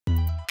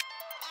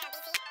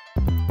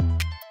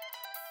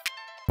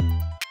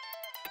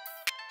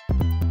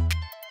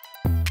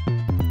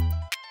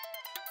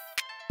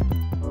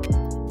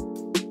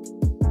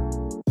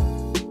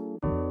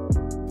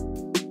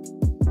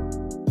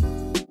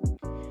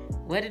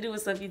What it do?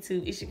 What's up,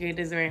 YouTube? It's your girl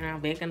DeSiree, and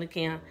I'm back on the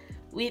cam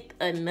with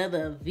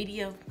another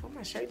video. What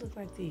my shirt look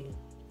like to you?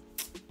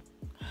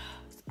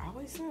 It's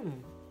always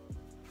something.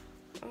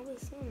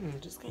 Always something.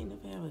 Just can't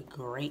never have a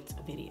great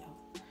video.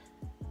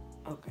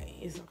 Okay,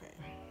 it's okay.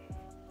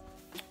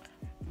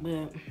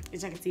 But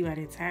as y'all can see by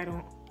the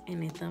title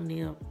and the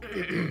thumbnail,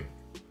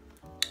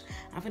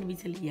 I'm gonna be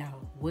telling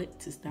y'all what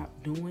to stop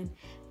doing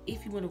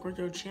if you want to grow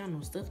your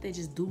channel. Stuff that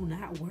just do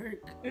not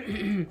work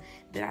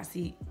that I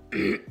see.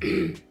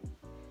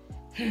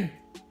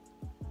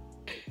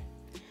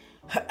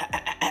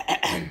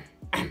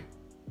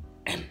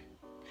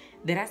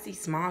 That I see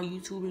small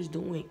YouTubers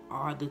doing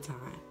all the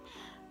time.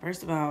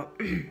 First of all,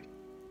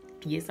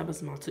 yes, I'm a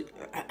small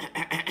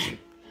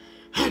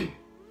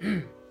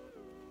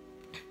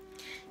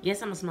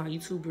yes, I'm a small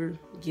YouTuber.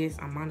 Yes,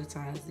 I'm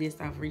monetized. Yes,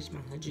 I've reached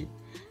my $100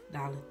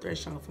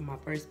 threshold for my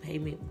first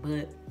payment.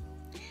 But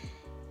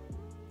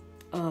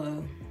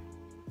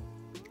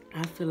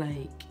I feel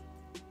like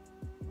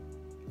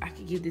I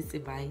could give this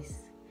advice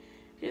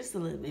just a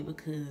little bit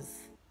because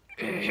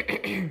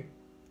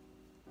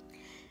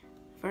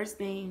first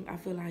thing, I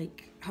feel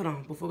like, hold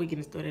on, before we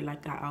get started,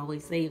 like I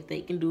always say, if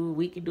they can do it,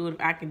 we can do it.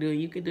 If I can do it,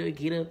 you can do it.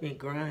 Get up and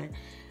grind.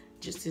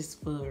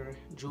 Just for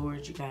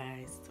George, you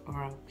guys,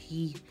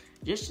 RIP,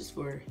 just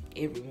for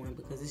everyone,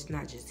 because it's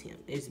not just him.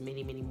 There's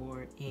many, many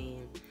more,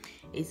 and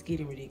it's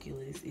getting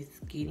ridiculous. It's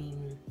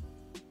getting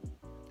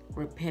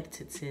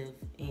repetitive,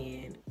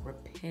 and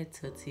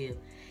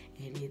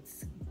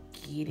it's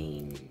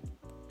getting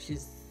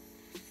just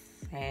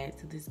sad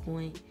to this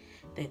point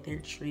that they're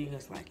treating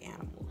us like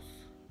animals.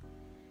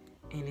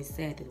 And it's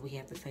sad that we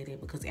have to say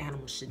that, because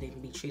animals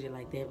shouldn't be treated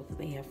like that, because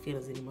they have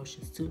feelings and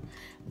emotions too.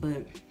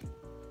 But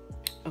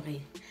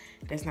okay,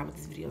 that's not what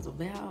this video is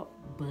about.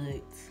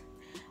 But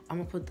I'm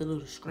gonna put the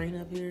little screen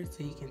up here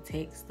so you can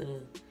text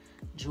the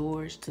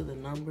George to the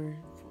number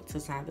to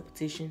sign the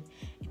petition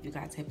if you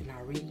guys haven't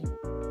already.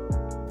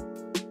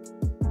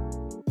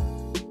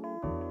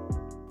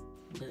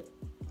 But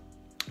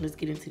let's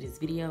get into this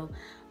video.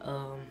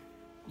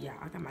 Yeah,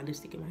 I got my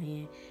lipstick in my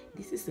hand.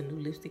 This is a new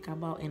lipstick I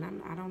bought, and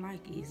I don't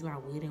like it. It's by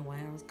Wet n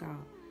Wild. It's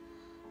called,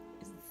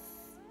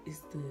 it's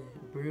the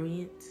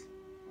Brilliant.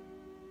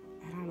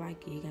 I don't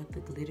like it. It got the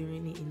glitter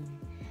in it, and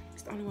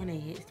it's the only one they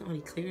had. It's the only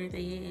clear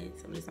they had.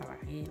 So that's all I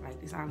had. Like,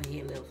 that's all I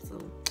had left. So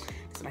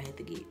that's what I had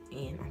to get,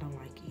 and I don't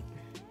like it.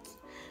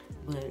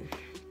 But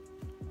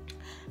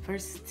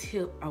first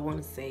tip I want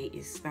to say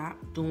is stop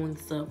doing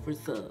sub for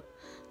sub.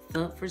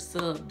 Sub for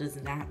sub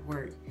does not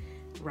work.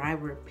 I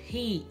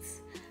repeat,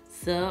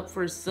 sub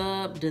for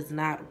sub does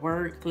not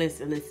work.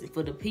 Listen,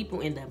 for the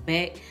people in the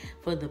back,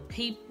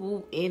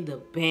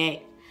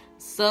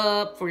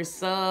 sub for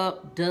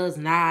sub does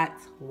not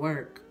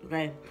work,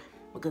 okay?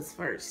 Because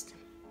first,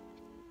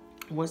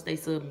 once they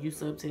sub, you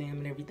sub to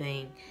them and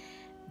everything,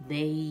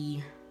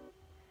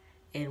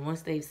 and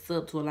once they've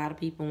subbed to a lot of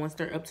people, once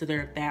they're up to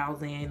their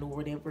 1,000 or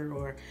whatever,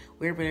 or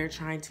wherever they're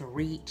trying to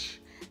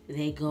reach,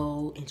 they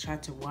go and try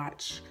to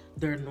watch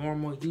their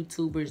normal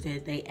YouTubers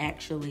that they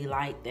actually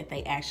like, that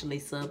they actually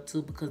sub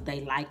to because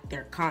they like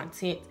their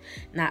content,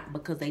 not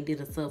because they did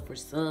a sub for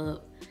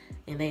sub.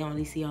 And they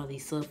only see all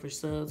these sub for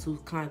subs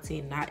whose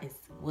content not as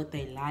what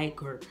they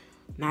like or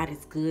not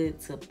as good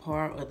to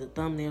par, or the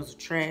thumbnails are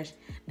trash.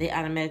 They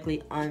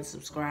automatically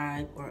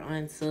unsubscribe or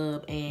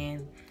unsub,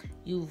 and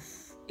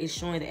it's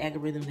showing the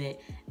algorithm that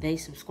they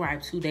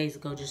subscribed 2 days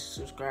ago just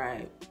to to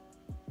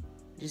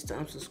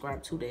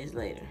unsubscribe 2 days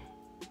later.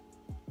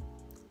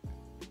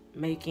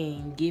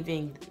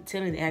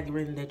 Telling the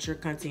algorithm that your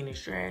content is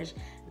trash,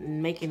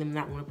 making them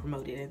not want to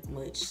promote it as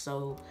much.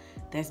 So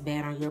that's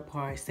bad on your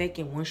part.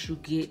 Second, once you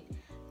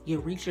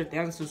reach your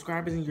 1,000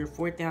 subscribers and your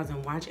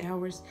 4,000 watch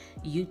hours,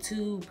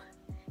 YouTube,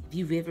 if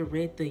you've ever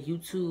read the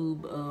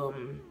YouTube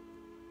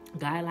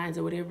guidelines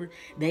or whatever,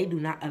 they do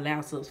not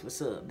allow subs for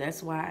sub.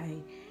 That's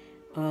why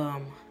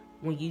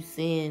when you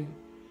send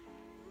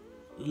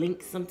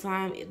links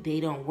sometimes, they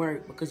don't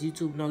work, because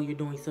YouTube know you're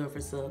doing sub for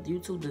sub.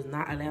 YouTube does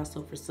not allow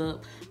sub for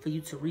sub for you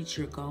to reach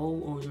your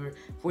goal or your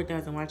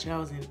 4,000 watch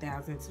hours and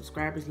 1,000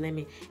 subscribers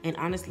limit. And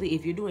honestly,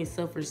 if you're doing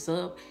sub for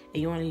sub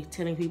and you're only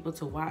telling people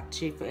to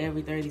watch it for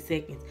every 30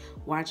 seconds,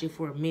 watch it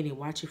for a minute,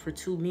 watch it for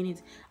 2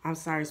 minutes, I'm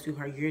sorry,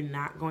 sweetheart, you're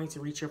not going to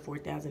reach your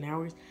 4,000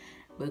 hours,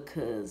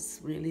 because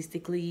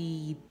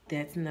realistically,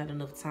 that's not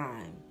enough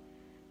time.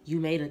 You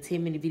made a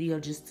 10-minute video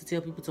just to tell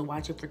people to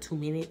watch it for 2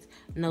 minutes?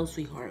 No,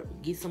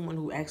 sweetheart. Get someone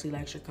who actually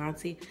likes your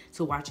content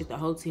to watch it the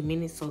whole 10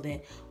 minutes, so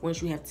that once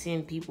you have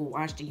 10 people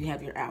watched it, you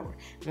have your hour.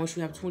 Once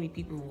you have 20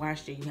 people who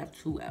watched it, you have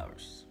 2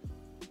 hours.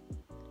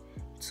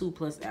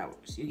 2+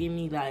 hours. You get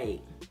me?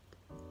 Like,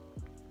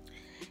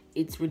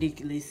 it's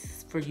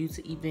ridiculous for you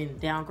to even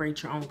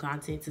downgrade your own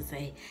content to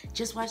say,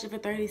 just watch it for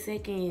 30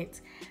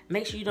 seconds.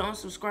 Make sure you don't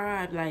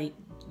subscribe. Like,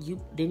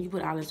 then you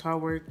put all this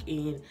hard work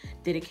and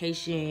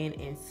dedication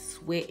and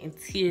sweat and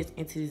tears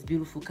into this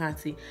beautiful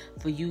content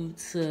for you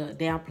to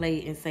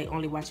downplay and say,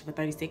 only watch it for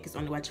 30 seconds,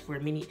 only watch it for a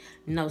minute.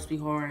 No,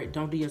 sweetheart,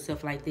 don't do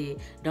yourself like that.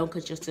 Don't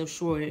cut yourself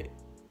short.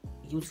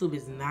 YouTube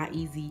is not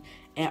easy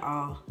at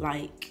all.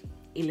 Like,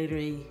 it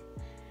literally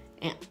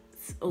And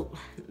so,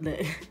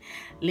 let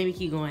me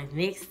keep going.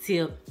 Next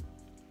tip,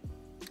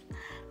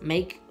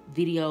 make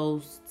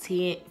videos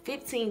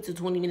 15 to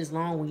 20 minutes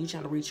long when you're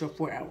trying to reach your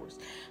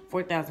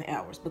 4,000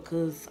 hours.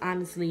 Because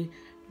honestly,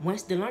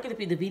 the longer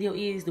the video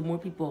is, the more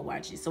people will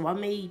watch it. So I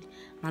made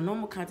my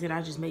normal content,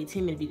 I just made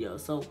 10-minute videos.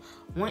 So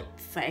once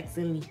I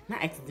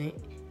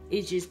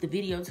it's just the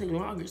video took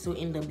longer, so it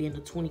ended up being a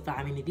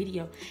 25-minute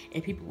video,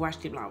 and people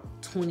watched it like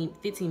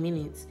 15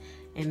 minutes.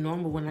 And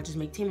normal, when I just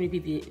make 10-minute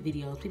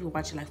videos, people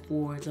watch it like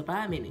 4 to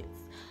 5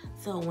 minutes.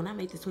 So when I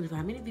make this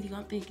 25-minute video,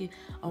 I'm thinking,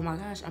 oh my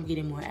gosh, I'm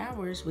getting more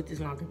hours with this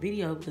longer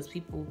video, because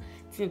people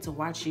tend to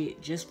watch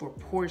it just for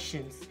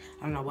portions.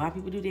 I don't know why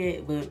people do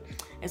that, but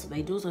that's what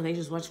they do. So they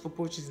just watch for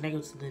portions and they go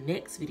to the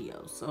next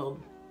video. So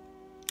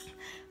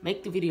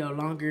make the video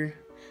longer.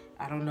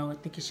 I don't know. I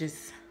think it's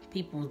just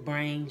people's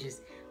brain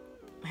just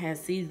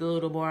sees the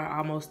little bar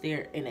almost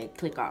there and they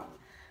click off.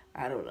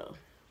 I don't know.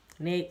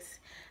 Next,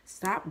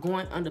 stop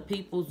going under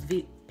people's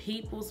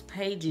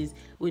pages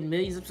with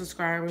millions of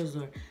subscribers,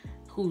 or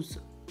whose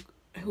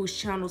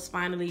channel's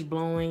finally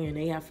blowing and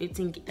they have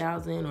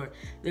 15,000, or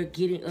they're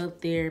getting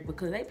up there,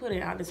 because they put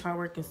in all this hard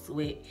work and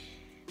sweat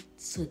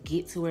to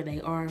get to where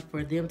they are,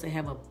 for them to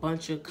have a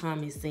bunch of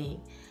comments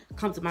saying,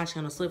 come to my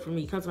channel, sub for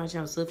me, come to my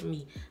channel, sub for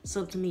me,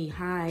 sub to me,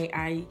 hi,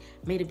 I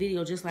made a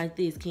video just like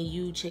this, can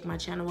you check my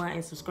channel out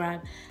and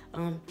subscribe?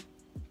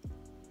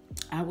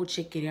 I will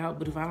check it out,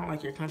 but if I don't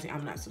like your content,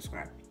 I'm not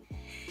subscribing.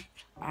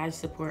 I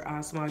support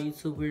all small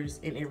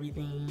YouTubers and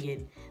everything,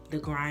 and the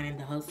grind and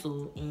the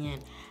hustle,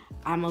 and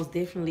I most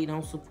definitely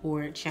don't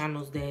support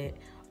channels that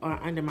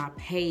are under my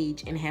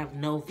page and have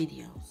no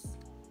videos.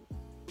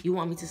 You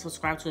want me to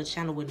subscribe to a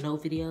channel with no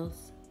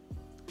videos?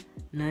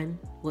 None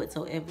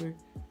whatsoever?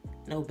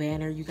 No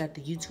banner? You got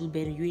the YouTube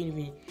banner, you didn't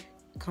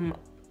even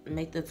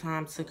make the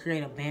time to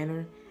create a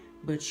banner,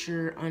 but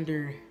you're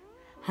under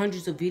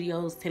hundreds of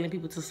videos telling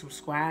people to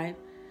subscribe,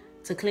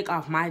 to click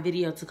off my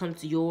video to come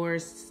to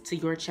yours, to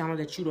your channel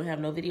that you don't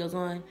have no videos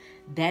on.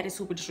 That is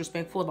super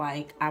disrespectful.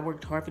 Like, I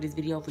worked hard for this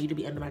video for you to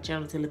be under my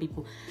channel, telling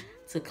people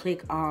to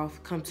click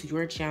off, come to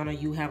your channel,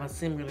 you have a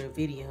similar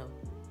video.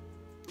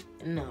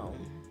 No,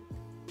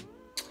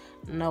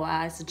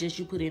 I suggest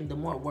you put in the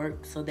more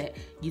work so that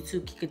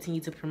YouTube can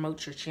continue to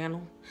promote your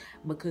channel.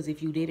 Because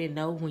if you didn't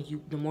know,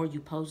 the more you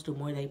post, the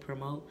more they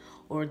promote,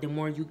 or the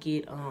more you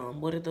get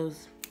what are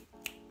those?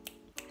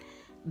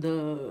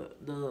 The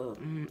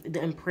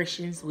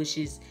impressions, which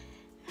is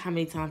how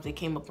many times it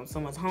came up on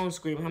someone's home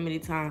screen, how many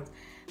times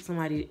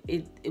somebody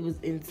it was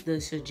in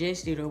the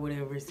suggested or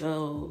whatever.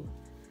 So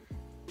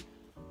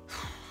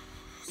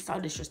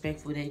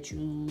disrespectful that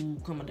you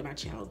come onto my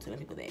channel telling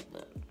people that,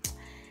 but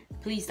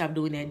please stop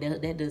doing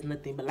that. That does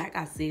nothing. But like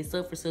I said,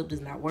 sub for sub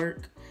does not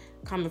work,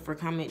 comment for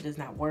comment does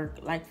not work,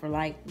 like for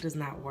like does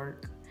not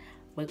work,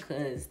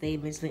 because they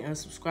eventually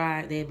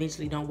unsubscribe, they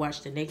eventually don't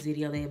watch the next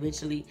video, they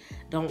eventually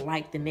don't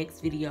like the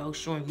next video,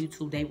 showing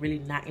YouTube they really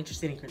not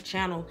interested in your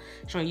channel,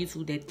 showing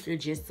YouTube that you're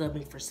just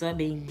subbing for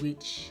subbing,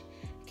 which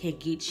can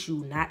get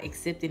you not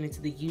accepted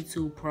into the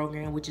YouTube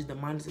program, which is the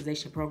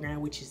monetization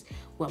program, which is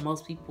what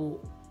most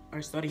people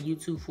are starting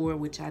YouTube for,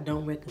 which I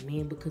don't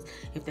recommend, because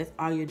if that's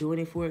all you're doing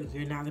it for,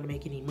 you're not gonna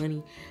make any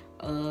money,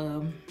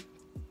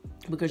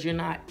 because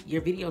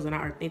your videos are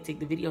not authentic.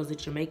 The videos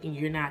that you're making,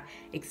 you're not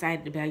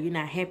excited about, you're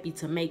not happy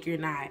to make, you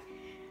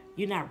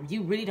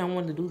really don't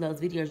want to do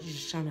those videos. You're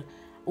just trying to,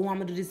 oh, I'm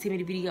gonna do this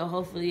 10-minute video,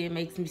 hopefully it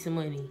makes me some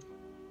money.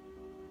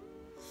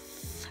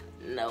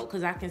 No,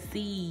 because I can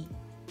see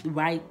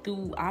right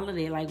through all of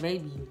that. Like,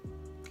 baby,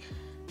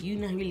 you're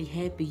not really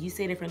happy. You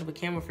sit in front of a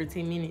camera for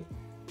 10 minutes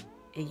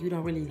and you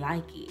don't really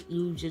like it.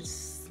 You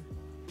just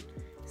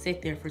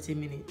sit there for 10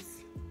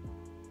 minutes.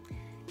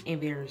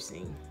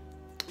 Embarrassing.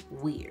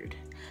 Weird.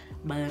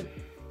 But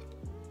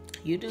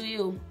you do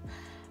you.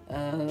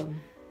 If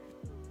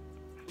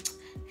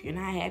you're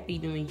not happy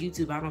doing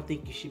YouTube, I don't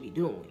think you should be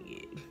doing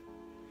it.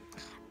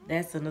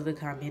 That's another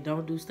comment.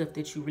 Don't do stuff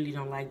that you really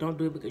don't like. Don't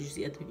do it because you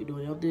see other people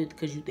doing it. Don't do it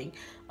because you think,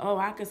 oh,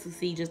 I can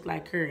succeed just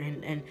like her.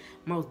 And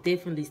most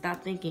definitely,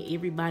 stop thinking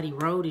everybody's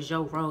road is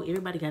your road.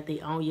 Everybody got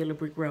their own yellow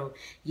brick road.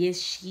 Yes,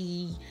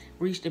 she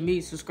reached 1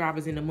 million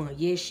subscribers in a month.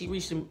 Yes, she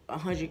reached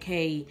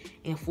 100K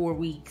in 4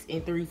 weeks,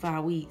 in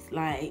 35 weeks.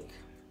 Like,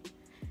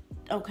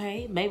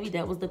 okay, maybe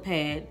that was the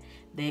path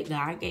that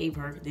God gave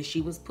her, that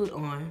she was put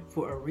on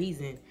for a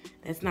reason.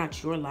 That's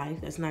not your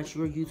life. That's not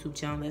your YouTube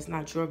channel. That's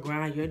not your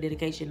grind, your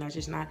dedication. That's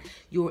just not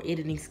your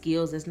editing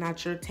skills. That's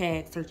not your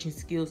tag searching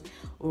skills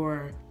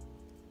or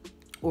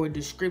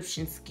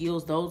description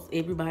skills.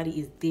 Everybody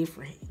is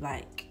different.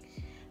 Like,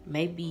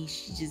 maybe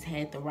she just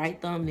had the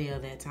right thumbnail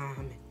that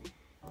time.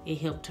 It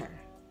helped her.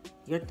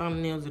 Your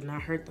thumbnails are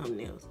not her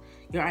thumbnails.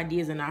 Your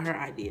ideas are not her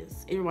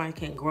ideas. Everybody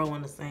can't grow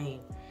on the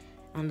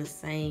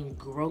same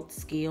growth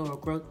scale or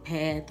growth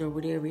path or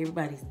whatever.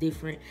 Everybody's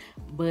different.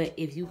 But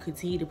if you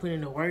continue to put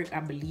in the work, I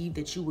believe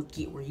that you will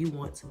get where you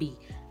want to be.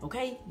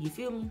 Okay? You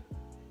feel me?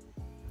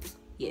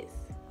 Yes.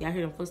 Y'all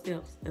hear them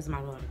footsteps? That's my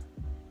daughter.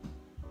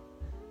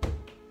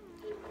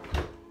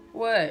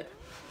 What?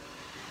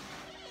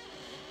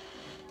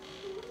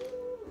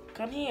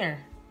 Come here.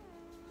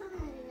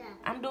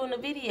 I'm doing a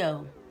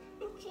video.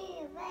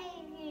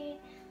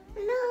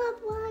 No, I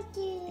broke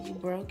it. You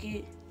broke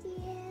it?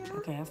 Yeah.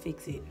 Okay, I'll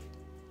fix it.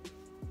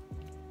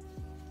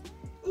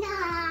 No.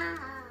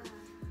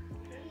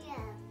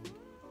 Yeah.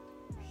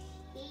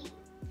 Feet.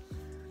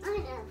 I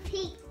got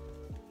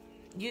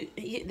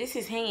feet. This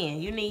is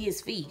hand. You need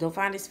his feet. Go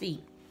find his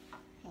feet.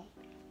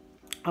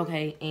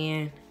 Okay,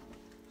 and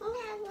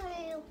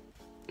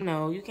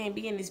no, you can't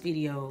be in this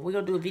video. We're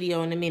gonna do a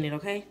video in a minute,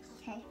 okay?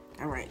 Okay.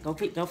 All right, go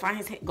find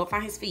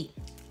his feet.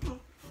 Okay.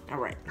 All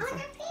right. I got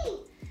feet.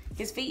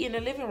 His feet in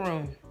the living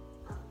room.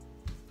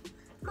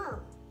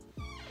 Mom.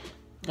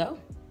 Go.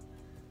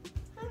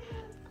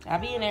 I'll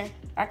be in there.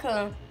 I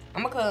come.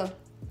 I'ma come.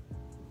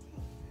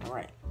 All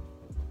right.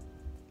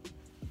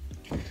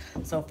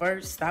 So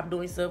first, stop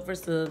doing sub for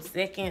sub.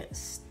 Second,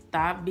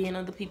 stop being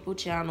on the people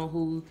channel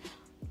who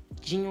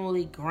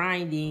genuinely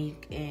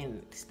grinding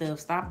and stuff.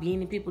 Stop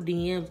being in people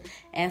DMs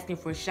asking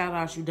for shout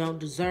outs you don't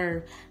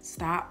deserve.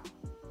 Stop.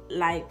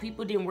 Like,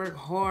 people didn't work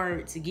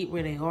hard to get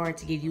where they are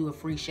to give you a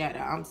free shout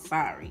out. I'm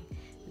sorry.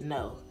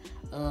 No.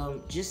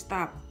 Just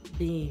stop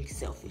being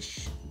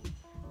selfish,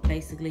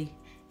 basically,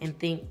 and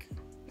think.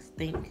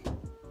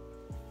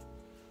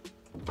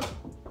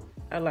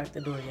 I like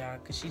the door, y'all,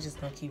 because she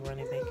just gonna keep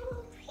running back.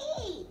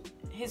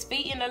 His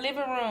feet in the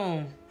living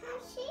room.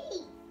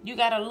 You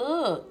gotta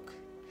look.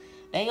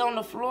 They on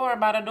the floor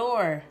by the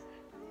door.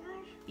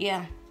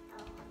 Yeah.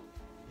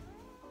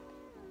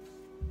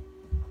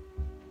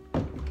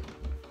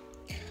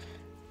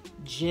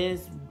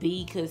 Just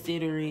be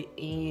considerate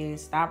and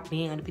stop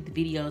being other people's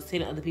videos,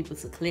 telling other people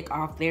to click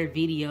off their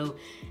video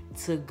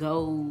to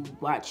go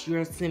watch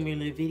your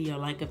similar video.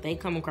 Like, if they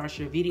come across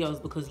your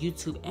videos because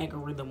YouTube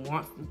algorithm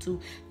wants them to,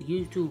 the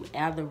YouTube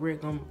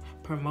algorithm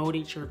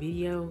promoted your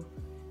video,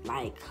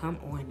 like, come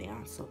on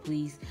now. So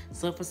please,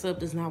 sub for sub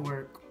does not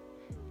work.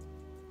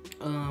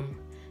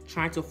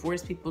 Trying to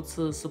force people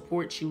to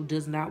support you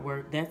does not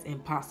work. That's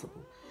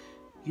impossible.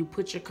 You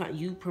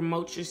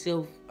promote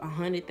yourself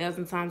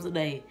 100,000 times a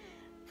day.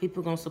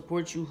 People gonna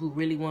support you who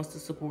really wants to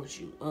support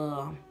you.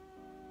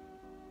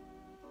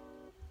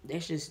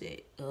 That's just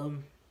it. I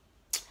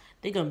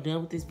think I'm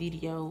done with this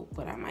video,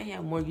 but I might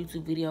have more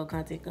YouTube video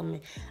content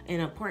coming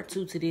and a part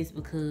 2 to this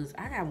because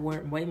I got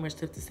way more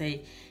stuff to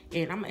say,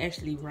 and I'm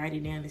actually write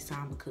it down this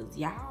time because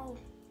y'all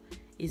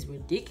is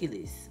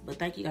ridiculous. But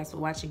thank you guys for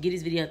watching. Give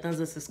this video a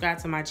thumbs up, subscribe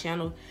to my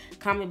channel,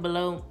 comment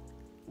below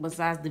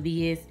besides the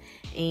BS,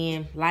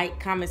 and like,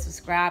 comment,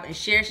 subscribe, and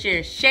share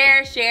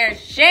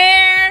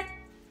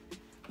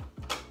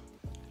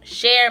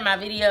my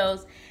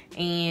videos.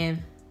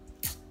 And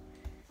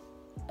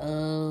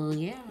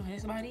yeah,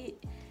 that's about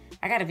it.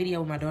 I got a video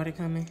with my daughter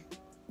coming.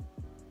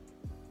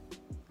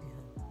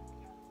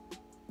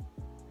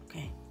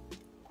 Okay,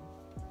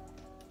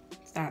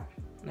 stop.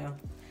 No,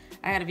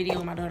 I got a video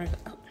with my daughter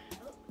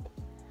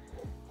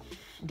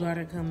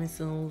coming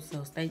soon,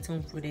 so stay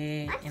tuned for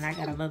that. And I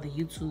got another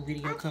YouTube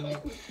video coming,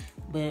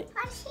 but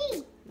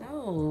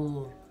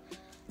no.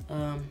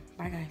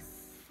 Bye guys.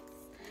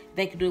 If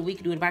they could do it, we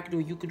could do it. If I could do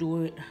it, you could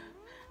do it.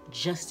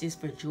 Justice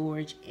for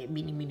George and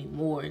many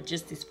more.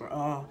 Justice for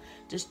all.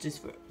 Justice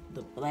for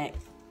the Black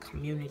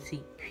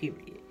community,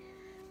 period.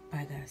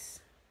 Bye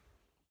guys.